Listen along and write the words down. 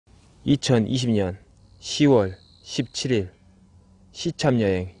2020년 10월 17일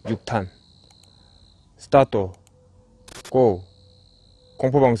시참여행 6탄 스타트 고!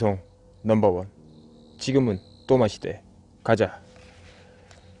 공포방송 넘버원. 지금은 또마시대. 가자.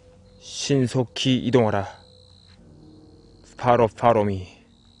 신속히 이동하라. 파로미.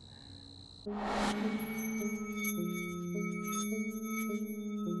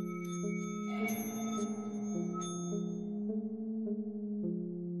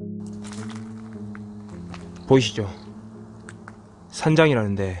 보이시죠?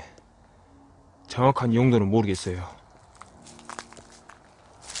 산장이라는데 정확한 용도는 모르겠어요.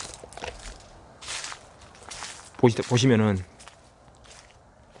 보시면은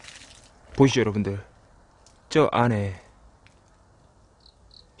보이시죠 여러분들? 저 안에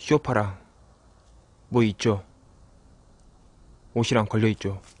쇼파랑 뭐 있죠? 옷이랑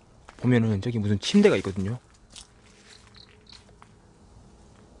걸려있죠? 보면은 저기 무슨 침대가 있거든요.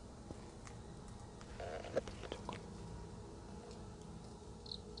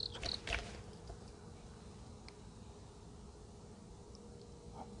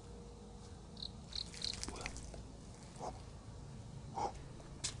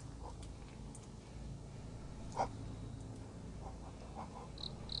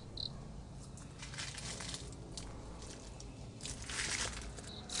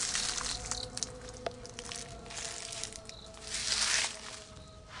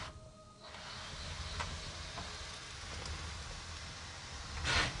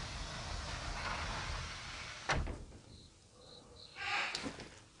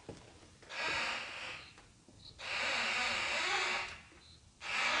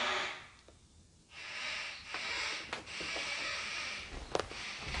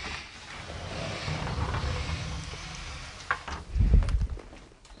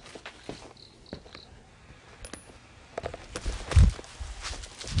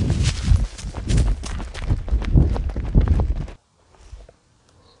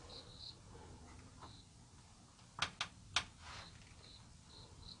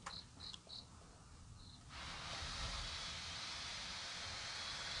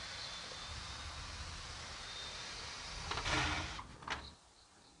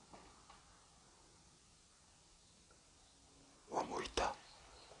 뭐 있다.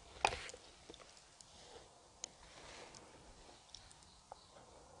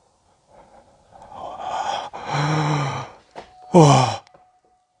 와.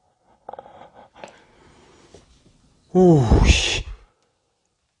 오씨.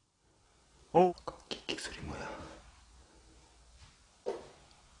 킥킥 소리 뭐야?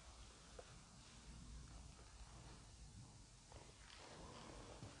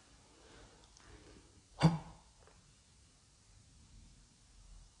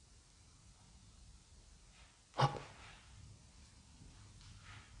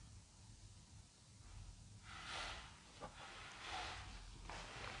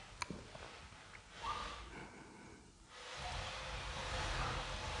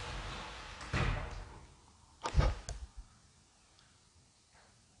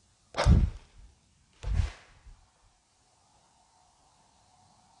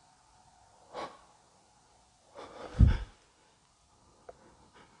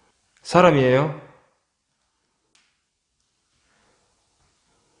 사람이에요?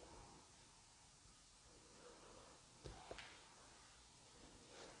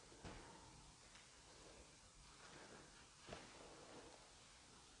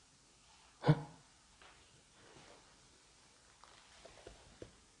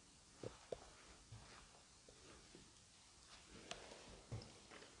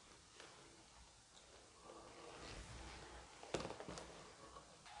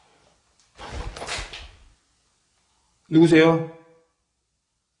 누구세요?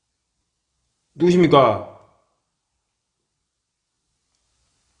 누구십니까?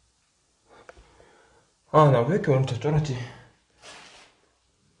 아, 나 왜 이렇게 오늘 더 쫄았지?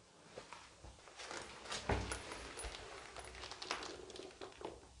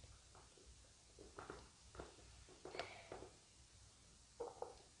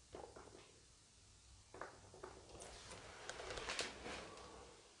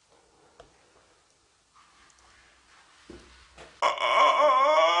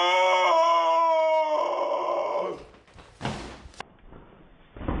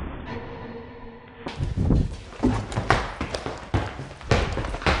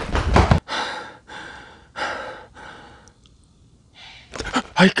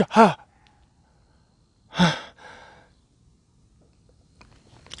 아이까,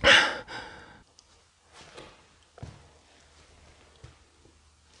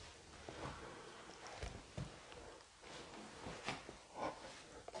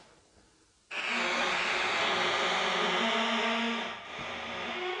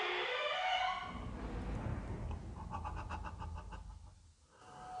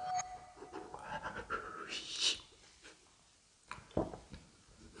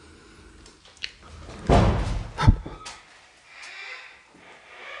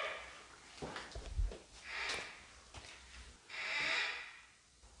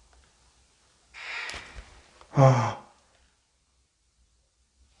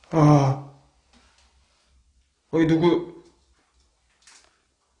 거기 누구,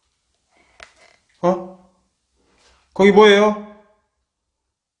 거기 뭐예요?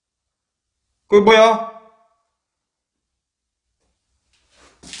 거기 뭐야?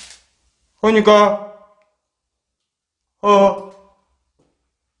 그러니까,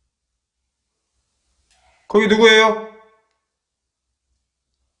 거기 누구예요?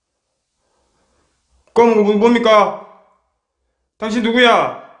 검은 거 뭡니까? 당신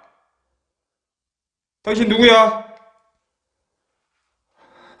누구야? 당신 누구야?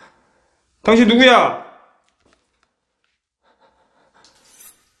 당신 누구야?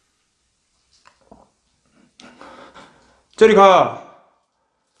 저리 가.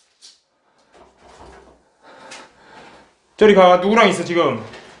 저리 가. 누구랑 있어 지금?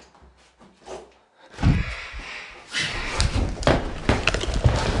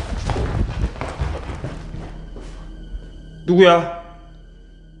 누구야?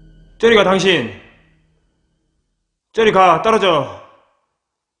 저리 가 당신. 저리 가. 떨어져.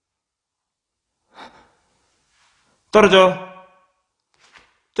 떨어져.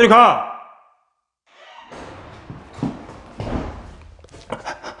 저리 가.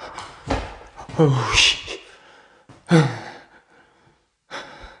 어우 씨.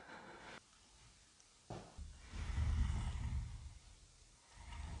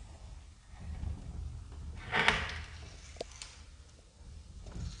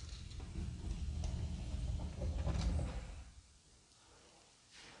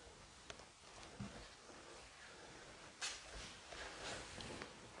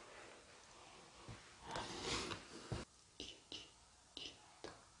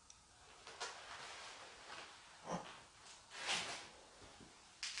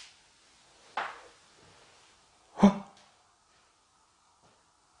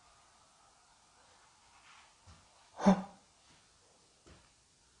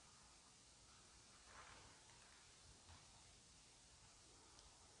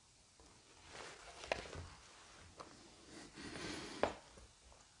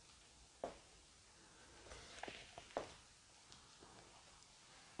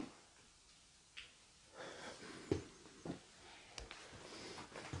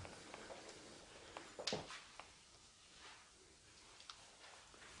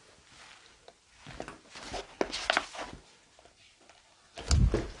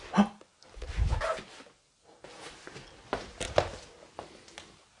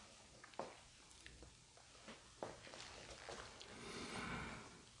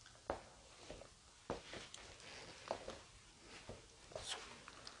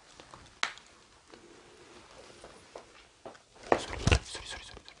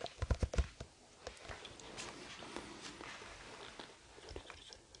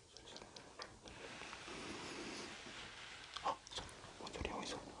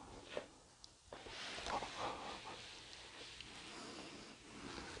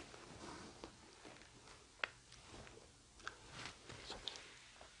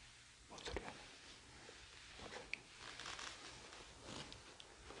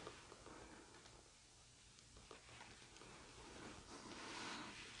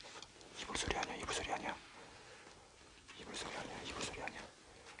 이불 소리 아니야, 이불 소리 아니야. 이불 소리 아니야, 이불 소리 아니야.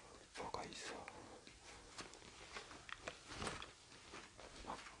 뭐가 있어.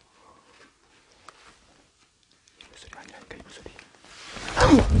 이불 소리 아니라니까, 이불 소리.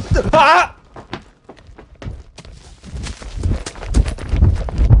 아!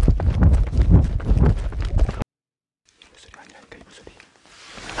 이불 소리 아니라니까, 이불 소리.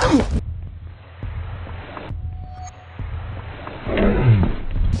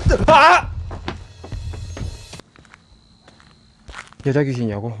 아! 여자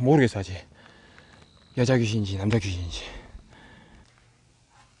귀신이냐고? 모르겠어 아직. 여자 귀신인지 남자 귀신인지.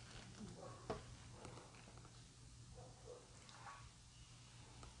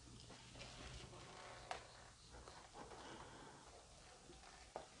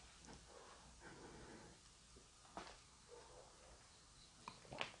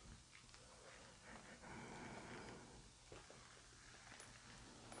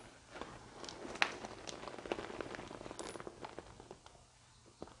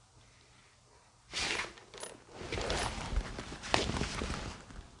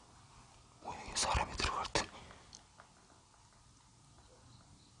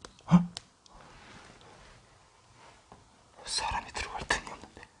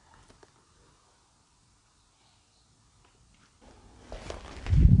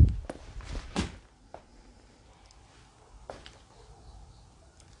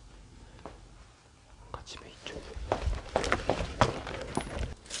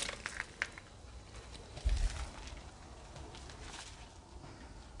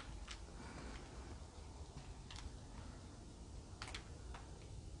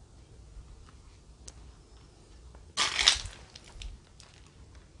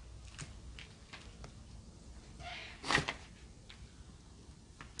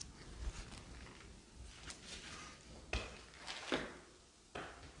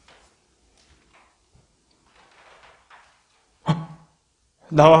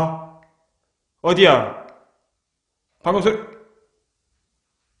 나와. 어디야? 방금 소리.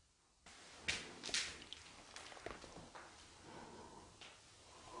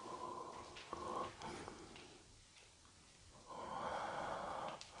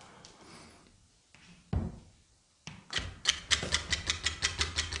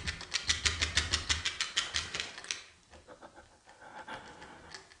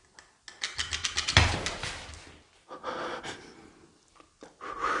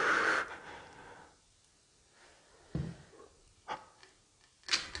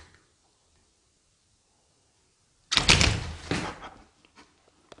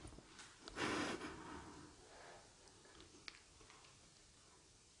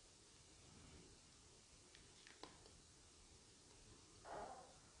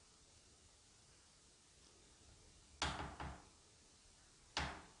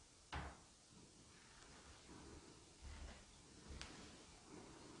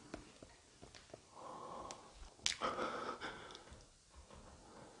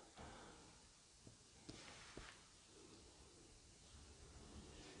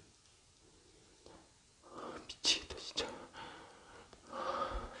 미치겠다 진짜.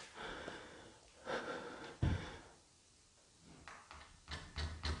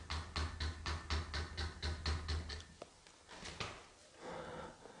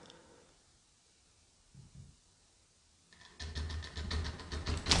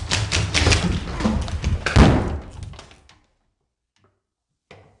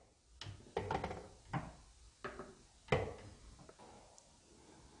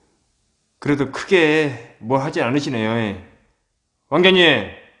 그래도 크게 뭐 하지 않으시네요.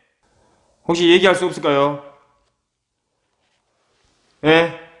 왕자님, 혹시 얘기할 수 없을까요?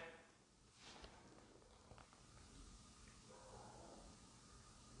 예?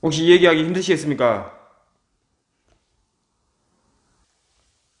 혹시 얘기하기 힘드시겠습니까?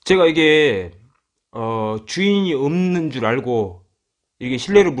 제가 이게 주인이 없는 줄 알고 이게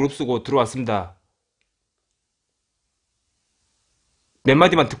신뢰를 무릅쓰고 들어왔습니다. 몇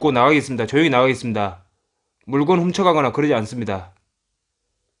마디만 듣고 나가겠습니다. 조용히 나가겠습니다. 물건 훔쳐가거나 그러지 않습니다.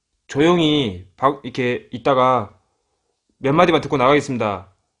 조용히 이렇게 있다가 몇 마디만 듣고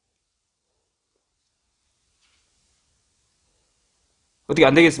나가겠습니다. 어떻게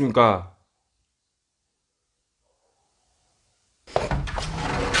안 되겠습니까?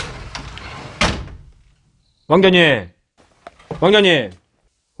 왕자님, 왕자님,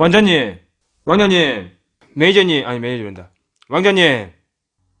 왕자님, 왕자님, 매니저님, 아니 매니저란다. 왕자님,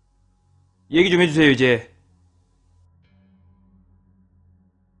 얘기 좀 해주세요 이제.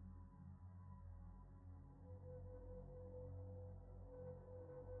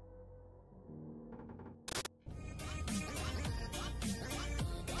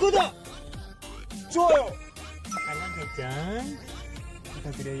 구독! 좋아요! 알람 설정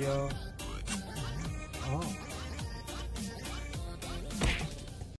부탁드려요.